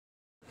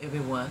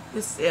Everyone,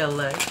 this is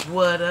LA.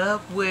 What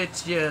up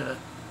with ya?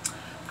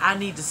 I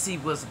need to see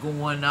what's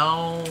going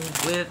on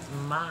with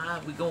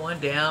we going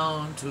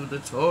down to the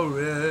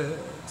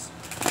Taurus.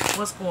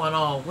 What's going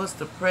on? What's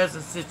the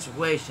present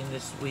situation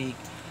this week?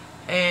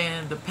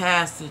 And the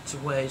past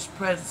situation,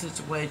 present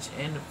situation,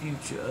 and the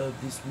future of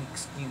this week,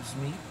 excuse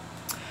me.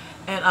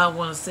 And I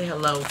want to say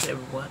hello to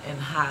everyone. And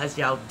how's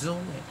y'all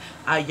doing?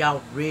 Are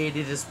y'all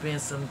ready to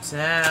spend some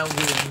time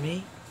with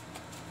me?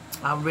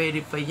 I'm ready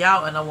for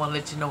y'all, and I want to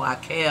let you know I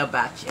care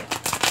about you.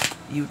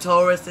 You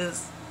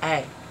Tauruses,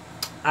 hey,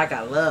 I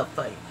got love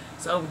for you.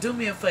 So do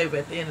me a favor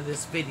at the end of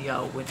this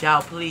video, would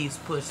y'all please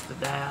push the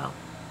dial,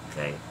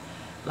 okay?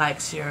 Like,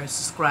 share, and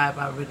subscribe.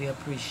 I really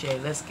appreciate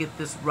it. Let's get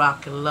this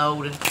rocket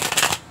loaded.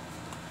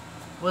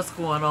 What's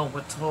going on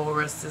with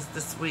Tauruses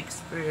this week,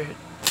 Spirit?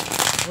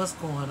 What's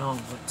going on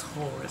with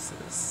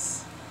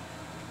Tauruses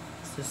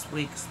this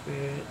week,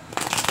 Spirit?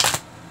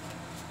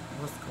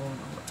 What's going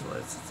on with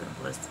Tauruses and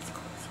bless this course?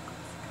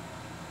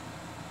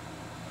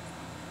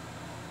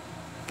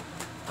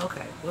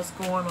 Okay, what's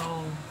going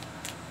on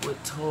with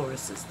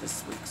Tauruses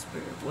this week,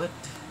 Spirit? What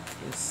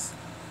is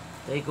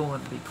they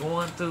going to be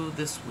going through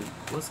this week?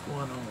 What's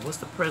going on? What's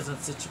the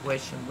present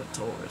situation with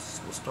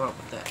Taurus? We'll start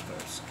with that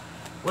first.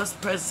 What's the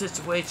present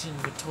situation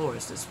with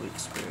Taurus this week,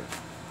 Spirit?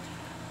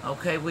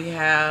 Okay, we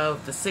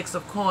have the Six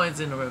of Coins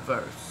in the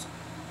reverse.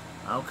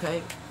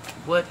 Okay,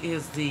 what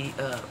is the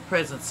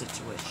present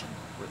situation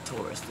with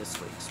Taurus this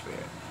week,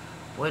 Spirit?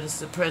 What is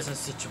the present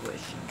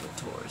situation with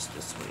Taurus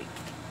this week?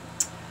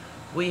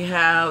 We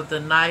have the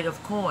Knight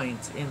of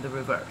Coins in the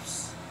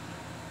reverse.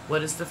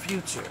 What is the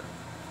future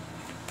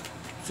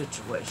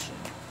situation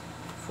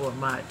for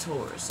my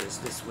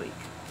Tauruses this week?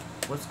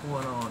 What's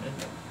going on in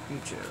the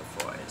future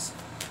for us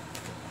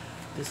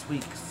this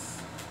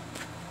week's?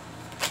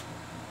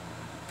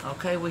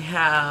 Okay, we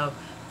have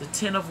the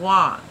Ten of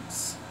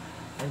Wands.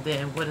 And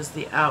then what is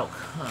the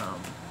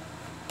outcome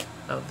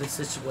of the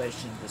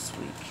situation this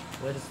week?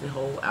 What is the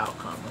whole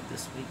outcome of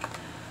this week?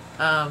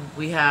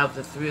 We have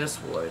the Three of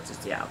Swords as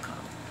the outcome.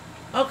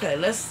 Okay,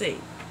 let's see.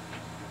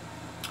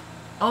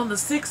 On the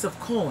Six of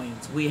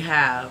Coins, we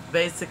have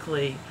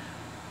basically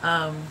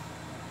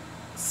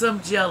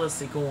some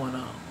jealousy going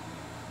on.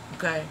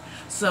 Okay?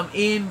 Some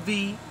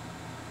envy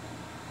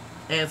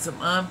and some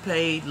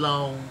unpaid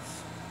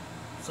loans.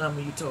 Some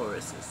of you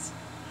Tauruses.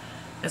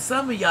 And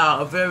some of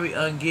y'all are very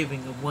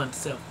ungiving of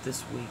oneself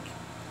this week.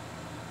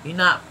 You're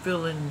not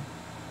feeling...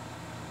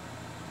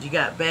 You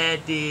got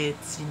bad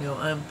debts, you know,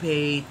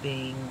 unpaid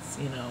things,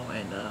 you know,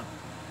 and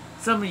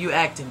some of you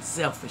acting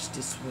selfish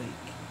this week.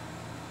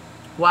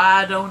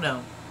 Why, I don't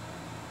know.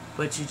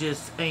 But you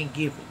just ain't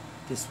giving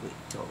this week,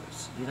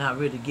 Taurus. You're not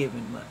really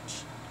giving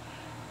much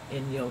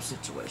in your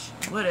situation.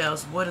 What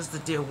else? What is the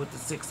deal with the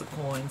Six of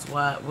Coins?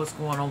 What's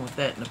going on with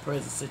that in the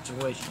present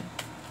situation?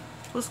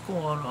 What's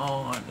going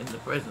on in the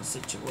present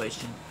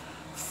situation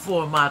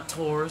for my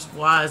Taurus?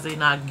 Why is they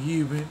not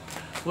giving?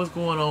 What's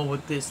going on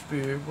with this,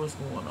 Spirit? What's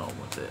going on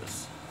with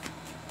this?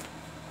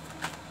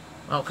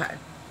 Okay.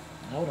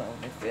 Hold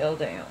on. It fell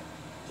down.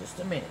 Just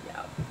a minute,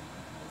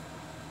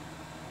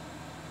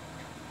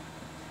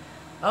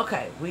 y'all.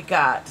 Okay. We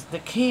got the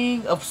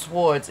King of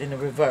Swords in the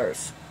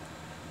reverse.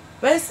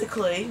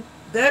 Basically,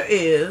 there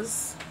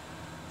is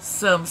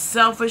some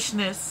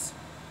selfishness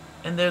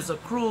and there's a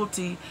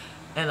cruelty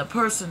and a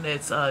person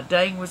that's a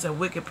dangerous and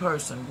wicked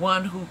person.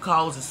 One who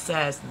causes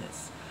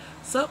sadness.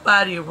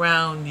 Somebody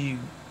around you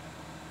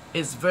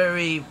is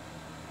very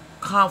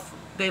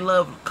they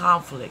love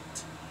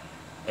conflict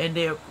and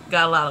they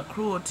got a lot of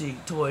cruelty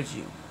towards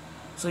you,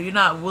 so you're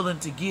not willing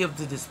to give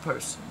to this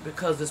person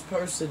because this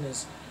person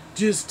is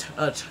just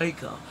a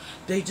taker.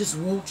 They just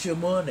want your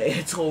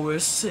money,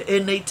 Taurus,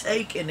 and they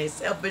take and they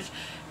selfish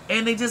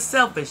and they just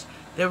selfish.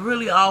 They're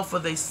really all for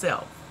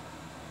themselves.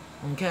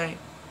 Okay,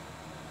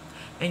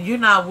 and you're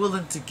not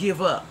willing to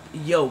give up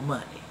your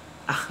money.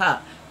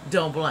 Aha,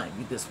 don't blame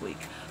you this week.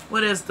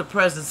 What is the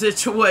present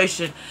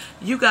situation?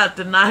 You got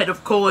the Knight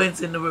of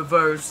Coins in the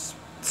reverse,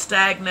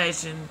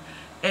 stagnation,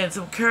 and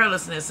some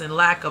carelessness and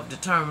lack of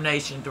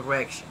determination,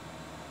 direction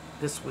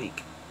this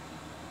week.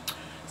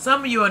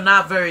 Some of you are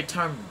not very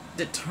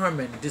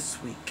determined this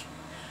week.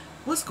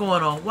 What's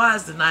going on? Why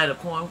is the Knight of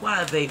Coins?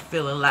 Why are they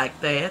feeling like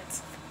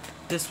that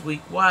this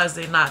week? Why is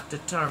they not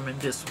determined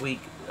this week,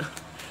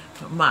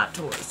 my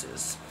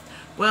Tauruses?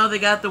 Well, they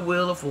got the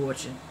Wheel of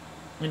Fortune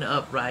in the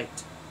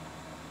upright.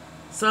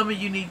 Some of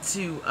you need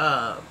to,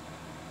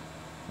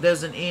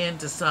 there's an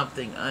end to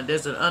something.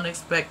 There's an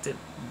unexpected,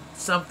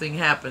 something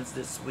happens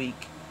this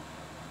week.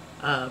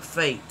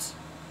 Fate.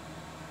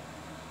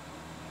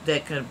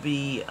 That could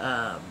be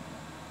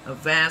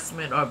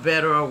advancement or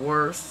better or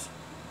worse.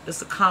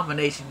 It's a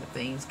combination of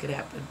things could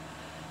happen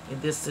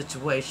in this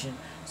situation.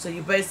 So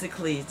you're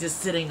basically just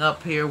sitting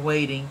up here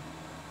waiting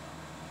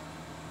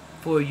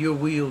for your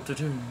wheel to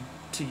turn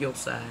to your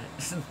side.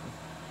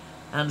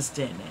 I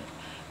understand that.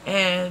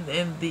 And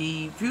in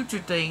the future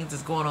things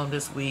that's going on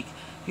this week,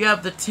 you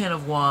have the Ten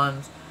of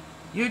Wands.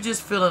 You're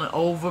just feeling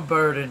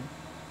overburdened,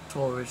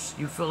 Taurus.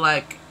 You feel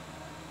like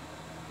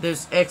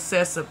There's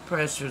excessive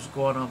pressures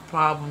going on,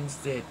 problems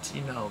that,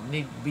 you know,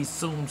 need to be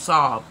soon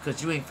solved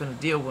because you ain't finna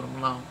deal with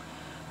them long.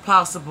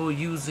 Possible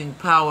using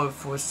power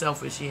for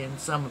selfish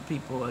ends. Some of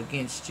people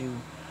against you.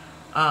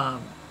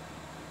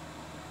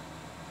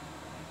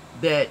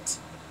 That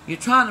you're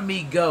trying to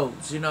meet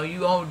goals. You know,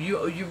 you're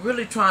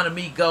really trying to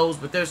meet goals,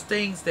 but there's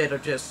things that are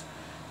just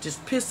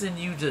pissing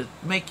you to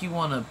make you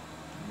want to,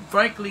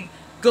 frankly,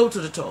 go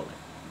to the toilet.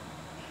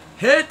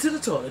 Head to the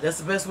toilet. That's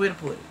the best way to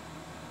put it.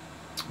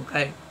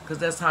 Okay? Because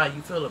that's how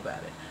you feel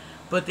about it.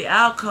 But the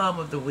outcome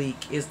of the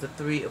week is the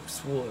Three of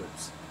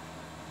Swords.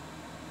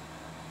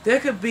 There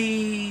could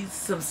be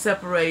some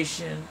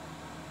separation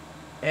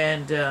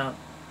and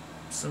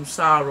some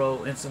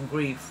sorrow and some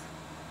grief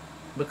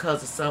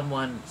because of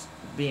someone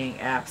being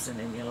absent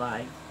in your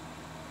life.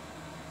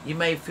 You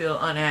may feel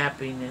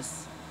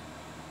unhappiness,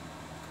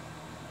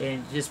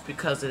 and just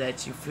because of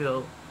that you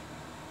feel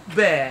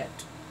bad.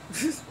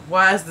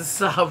 Why is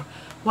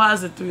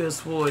the Three of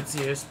Swords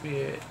here,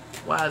 Spirit?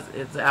 Why is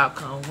it the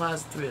outcome? Why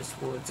is the Three of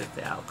Swords at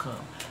the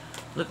outcome?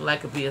 Look like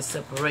it'd be a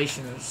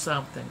separation or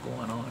something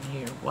going on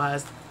here. Why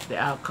is the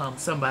outcome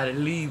somebody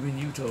leaving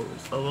you,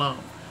 Taurus,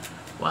 alone?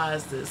 Why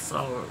is this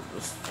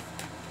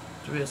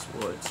Three of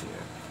Swords here?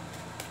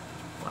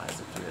 Why is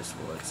the Three of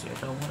Swords here?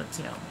 Don't want to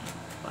tell me.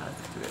 Why is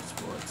the Three of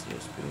Swords here,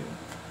 Spirit?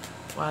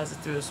 Why is the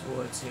Three of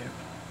Swords here?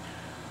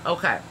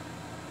 Okay.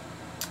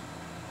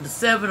 The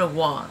Seven of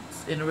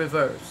Wands in the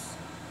reverse.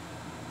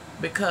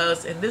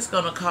 Because, and this is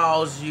going to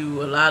cause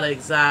you a lot of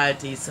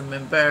anxiety, some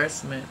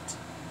embarrassment,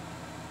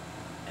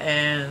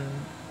 and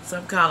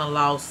some kind of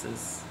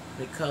losses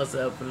because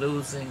of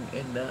losing.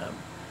 And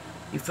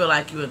you feel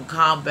like you're in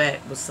combat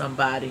with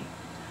somebody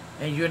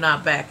and you're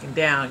not backing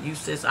down. You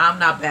says, I'm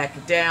not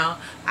backing down.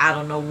 I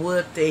don't know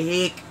what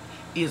the heck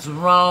is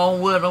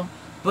wrong with them,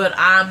 but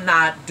I'm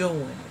not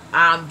doing it.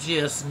 I'm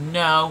just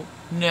no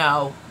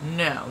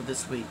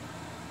this week.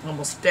 I'm going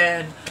to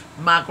stand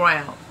my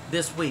ground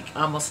this week.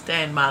 I'm going to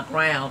stand my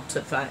ground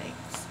to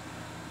things.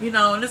 You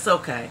know, and it's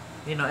okay.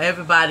 You know,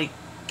 everybody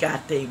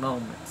got their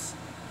moments.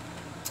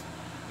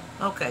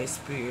 Okay,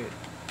 Spirit.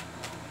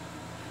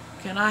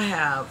 Can I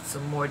have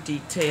some more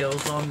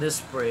details on this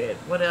spread?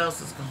 What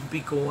else is going to be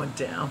going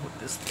down with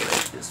this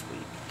spread this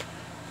week?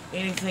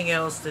 Anything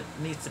else that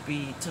needs to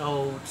be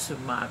told to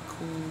my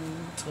cool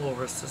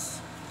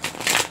Tauruses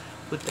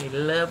with their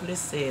lovely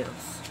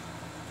selves?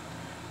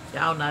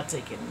 Y'all not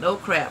taking no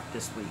crap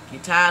this week.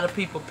 You're tired of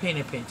people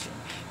penny pinching.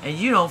 And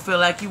you don't feel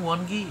like you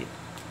want to give.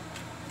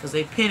 Because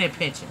they penny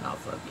pinching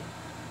off of you.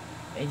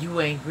 And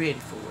you ain't ready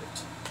for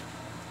it.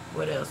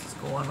 What else is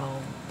going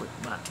on with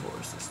my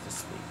Tauruses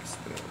this week,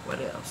 Spirit? What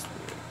else,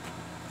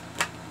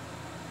 Spirit?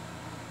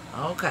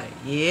 Okay.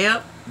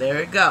 Yep.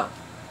 There it go.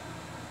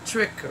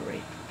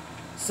 Trickery.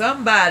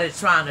 Somebody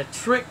trying to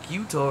trick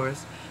you,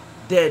 Taurus.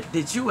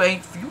 That you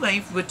ain't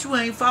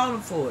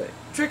falling for it.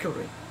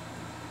 Trickery.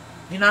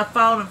 You're not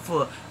falling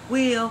for it.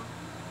 Well,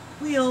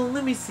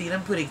 let me see.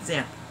 Let me put an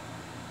example.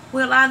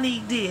 Well, I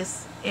need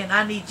this, and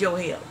I need your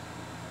help.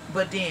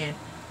 But then,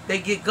 they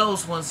get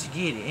ghosts once you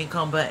get it, and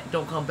come back.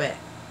 Don't come back.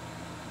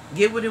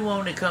 Get what they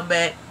want and come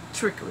back.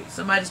 Trickery.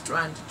 Somebody's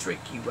trying to trick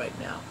you right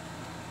now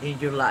in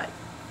your life.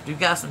 You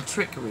got some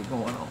trickery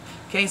going on.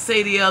 Can't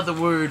say the other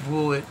word,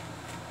 would.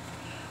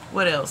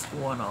 What else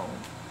going on,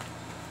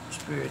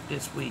 Spirit,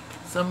 this week?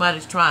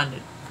 Somebody's trying to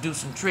do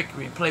some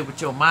trickery and play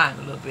with your mind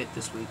a little bit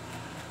this week.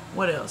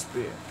 What else,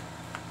 Spirit?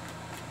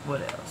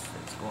 What else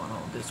is going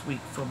on this week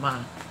for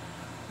my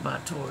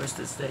Taurus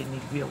that they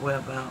need to be aware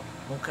about?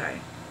 Okay.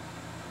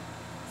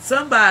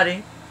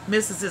 Somebody,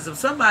 mysticism,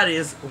 somebody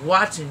is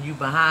watching you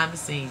behind the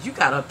scenes. You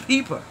got a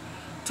peeper.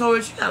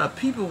 Taurus, you got a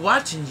peeper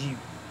watching you.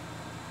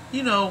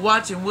 You know,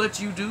 watching what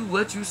you do,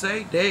 what you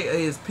say. They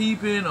is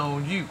peeping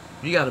on you.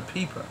 You got a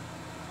peeper.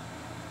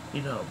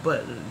 You know,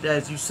 but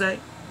as you say,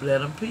 let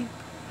them peep.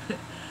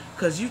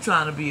 Because you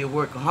trying to be a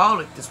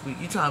workaholic this week.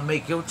 You trying to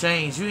make your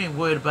change. You ain't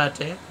worried about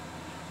that.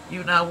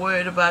 You're not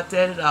worried about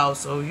that at all.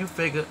 So you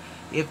figure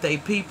if they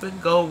peeping,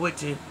 go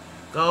with you.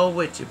 Go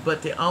with you.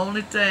 But the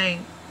only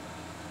thing,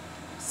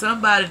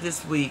 somebody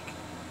this week,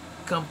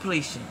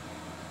 completion,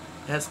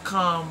 has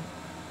come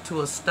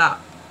to a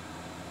stop.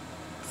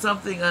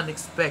 Something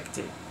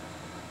unexpected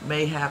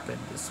may happen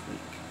this week.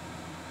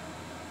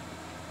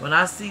 When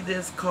I see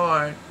this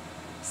card,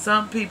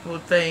 some people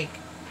think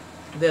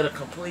that a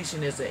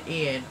completion is an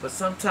end, but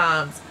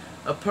sometimes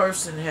a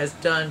person has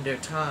done their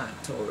time,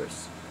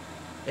 Taurus,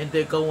 and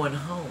they're going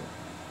home.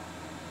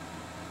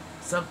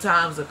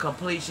 Sometimes a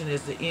completion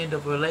is the end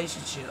of a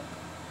relationship,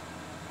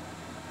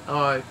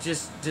 or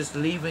just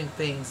leaving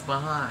things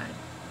behind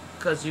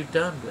because you're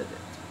done with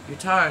it. You're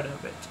tired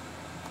of it.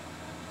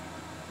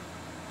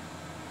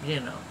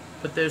 You know,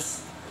 but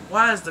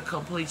why is the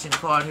completion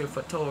card here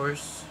for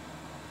Taurus?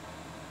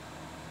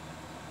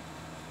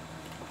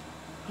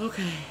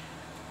 Okay.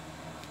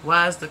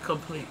 Why is the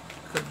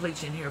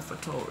completion here for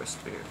Taurus,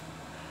 Spirit?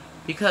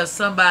 Because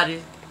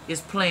somebody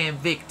is playing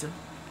victim.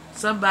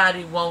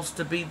 Somebody wants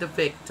to be the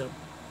victim.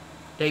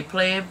 They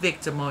playing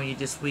victim on you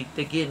this week.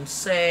 They're getting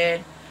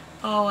sad.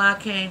 Oh, I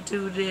can't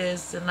do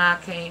this and I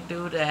can't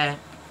do that.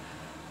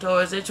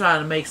 Taurus, they're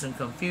trying to make some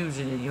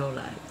confusion in your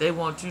life. They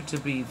want you to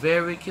be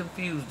very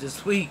confused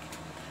this week.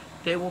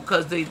 They want,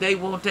 because they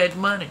want that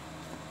money.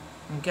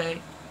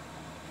 Okay?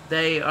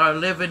 They are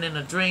living in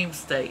a dream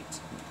state.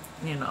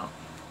 You know.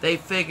 They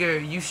figure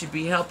you should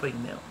be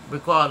helping them,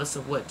 regardless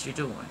of what you're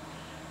doing.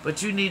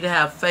 But you need to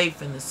have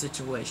faith in the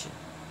situation.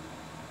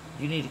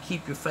 You need to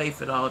keep your faith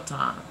at all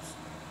times.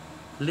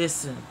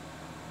 Listen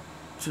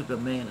to the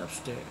man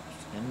upstairs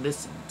and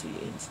listen to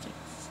your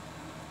instincts,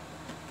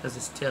 because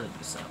it's telling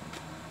you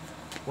something.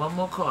 One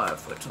more card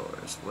for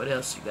Taurus. What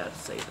else you got to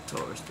say to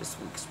Taurus this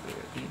week,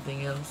 Spirit?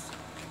 Anything else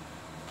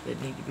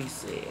that need to be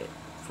said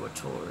for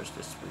Taurus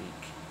this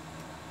week?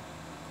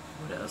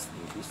 What else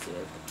need to be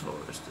said for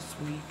Taurus this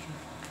week?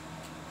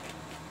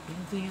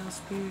 Anything else,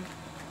 Spirit?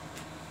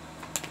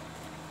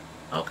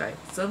 Okay,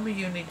 some of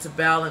you need to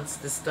balance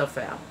this stuff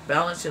out.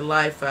 Balance your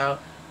life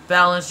out.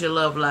 Balance your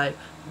love life.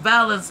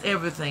 Balance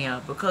everything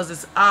out, because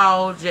it's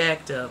all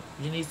jacked up.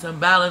 You need some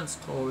balance,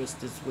 Taurus,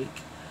 this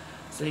week.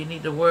 So you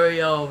need to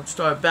worry on,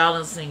 start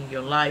balancing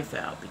your life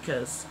out,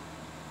 because,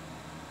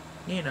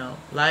 you know,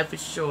 life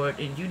is short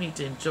and you need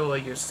to enjoy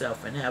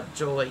yourself and have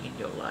joy in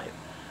your life.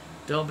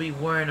 Don't be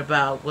worrying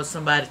about what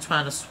somebody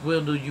trying to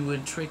swindle you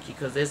and trick you,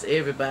 because there's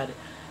everybody.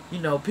 You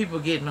know, people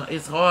getting,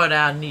 it's hard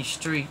out in these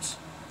streets.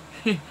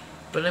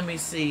 But let me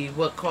see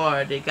what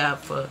card they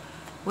got for,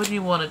 what do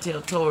you want to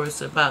tell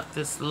Taurus about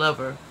this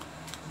lover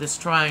that's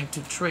trying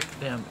to trick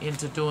them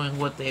into doing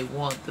what they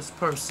want, this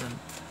person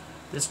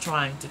that's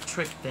trying to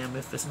trick them.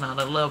 If it's not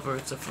a lover,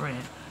 it's a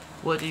friend.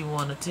 What do you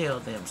want to tell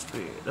them,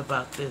 Spirit,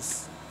 about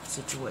this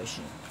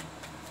situation,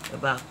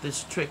 about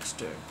this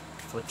trickster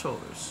for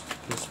Taurus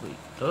this week?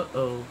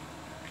 Uh-oh,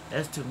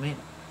 that's too many.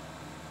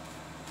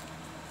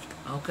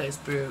 Okay,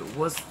 Spirit,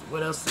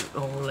 what else is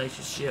on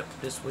relationship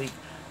this week?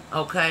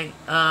 Okay,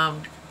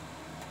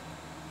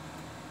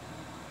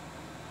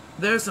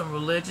 there's some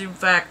religion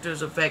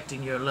factors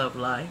affecting your love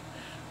life.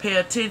 Pay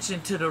attention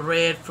to the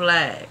red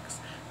flags.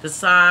 The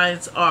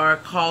signs are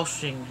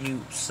cautioning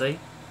you, see?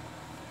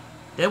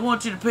 They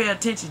want you to pay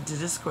attention to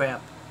this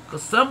crap,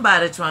 because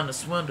somebody trying to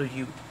swindle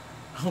you,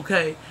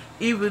 okay?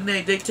 Even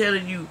they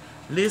telling you,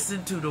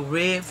 listen to the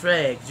red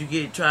flags.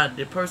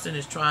 The person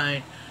is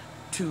trying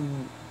to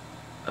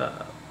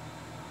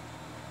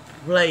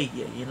play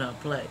you,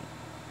 play.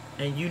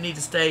 And you need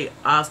to stay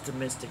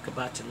optimistic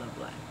about your love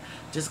life.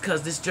 Just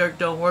because this jerk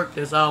don't work,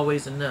 there's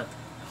always another.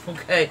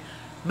 Okay?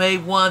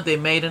 Made one, they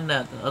made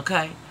another.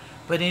 Okay?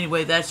 But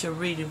anyway, that's your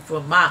reading for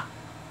my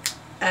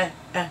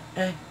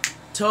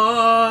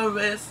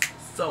Taurus.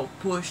 So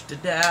push the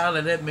dial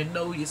and let me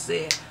know you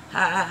said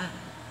hi.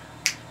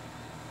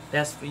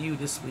 That's for you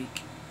this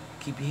week.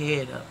 Keep your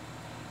head up.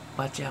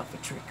 Watch out for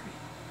trickery.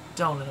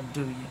 Don't let them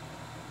do you.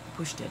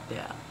 Push that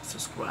dial.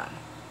 Subscribe.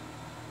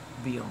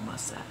 Be on my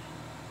side.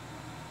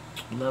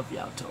 Love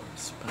y'all,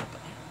 Taurus.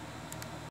 Bye-bye.